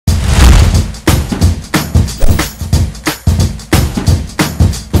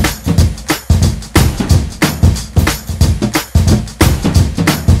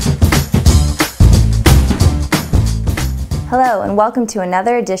Hello and welcome to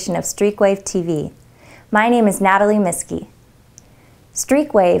another edition of Streakwave TV. My name is Natalie Miskey.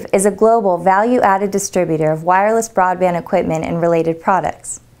 Streakwave is a global value-added distributor of wireless broadband equipment and related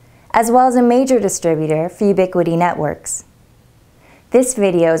products, as well as a major distributor for Ubiquiti networks. This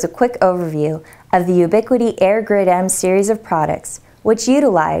video is a quick overview of the Ubiquiti AirGrid M series of products, which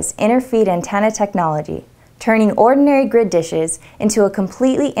utilize InnerFeed antenna technology, turning ordinary grid dishes into a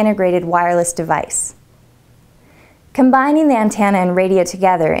completely integrated wireless device. Combining the antenna and radio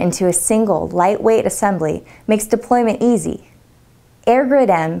together into a single, lightweight assembly makes deployment easy. AirGrid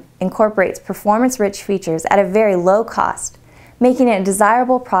M incorporates performance-rich features at a very low cost, making it a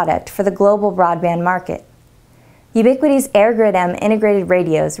desirable product for the global broadband market. Ubiquiti's AirGrid M integrated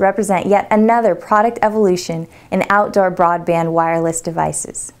radios represent yet another product evolution in outdoor broadband wireless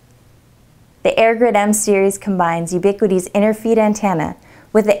devices. The AirGrid M series combines Ubiquiti's InnerFeed antenna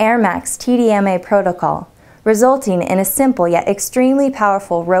with the AirMax TDMA protocol, resulting in a simple yet extremely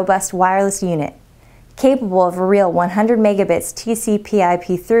powerful, robust wireless unit, capable of a real 100 megabits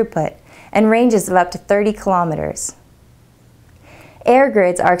TCP/IP throughput and ranges of up to 30 kilometers.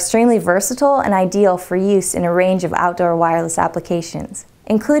 AirGrids are extremely versatile and ideal for use in a range of outdoor wireless applications,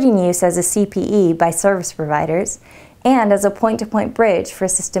 including use as a CPE by service providers and as a point-to-point bridge for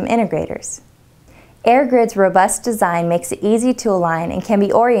system integrators. AirGrid's robust design makes it easy to align and can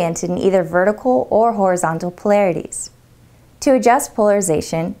be oriented in either vertical or horizontal polarities. To adjust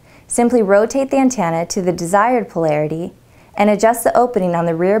polarization, simply rotate the antenna to the desired polarity and adjust the opening on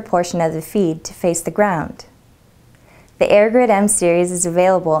the rear portion of the feed to face the ground. The AirGrid M series is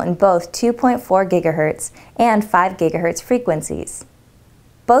available in both 2.4 GHz and 5 GHz frequencies.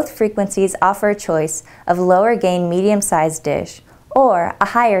 Both frequencies offer a choice of lower gain medium-sized dish or a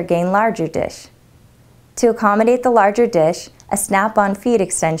higher gain larger dish. To accommodate the larger dish, a snap-on feed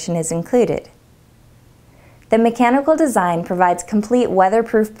extension is included. The mechanical design provides complete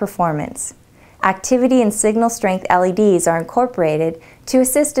weatherproof performance. Activity and signal strength LEDs are incorporated to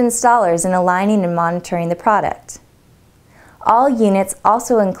assist installers in aligning and monitoring the product. All units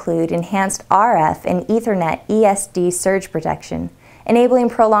also include enhanced RF and Ethernet ESD surge protection, enabling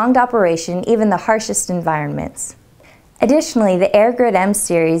prolonged operation even in the harshest environments. Additionally, the AirGrid M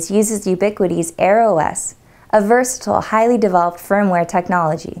series uses Ubiquiti's AirOS, a versatile, highly developed firmware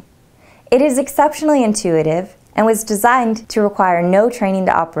technology. It is exceptionally intuitive and was designed to require no training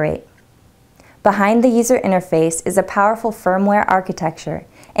to operate. Behind the user interface is a powerful firmware architecture,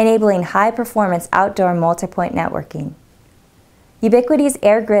 enabling high-performance outdoor multipoint networking. Ubiquiti's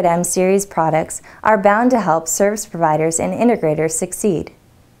AirGrid M series products are bound to help service providers and integrators succeed.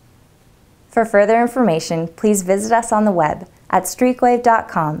 For further information, please visit us on the web at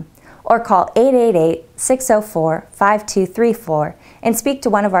streakwave.com or call 888-604-5234 and speak to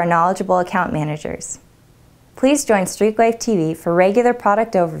one of our knowledgeable account managers. Please join Streakwave TV for regular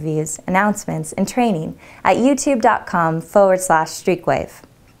product overviews, announcements, and training at youtube.com/streakwave.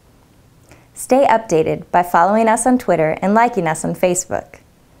 Stay updated by following us on Twitter and liking us on Facebook.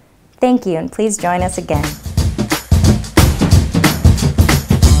 Thank you, and please join us again.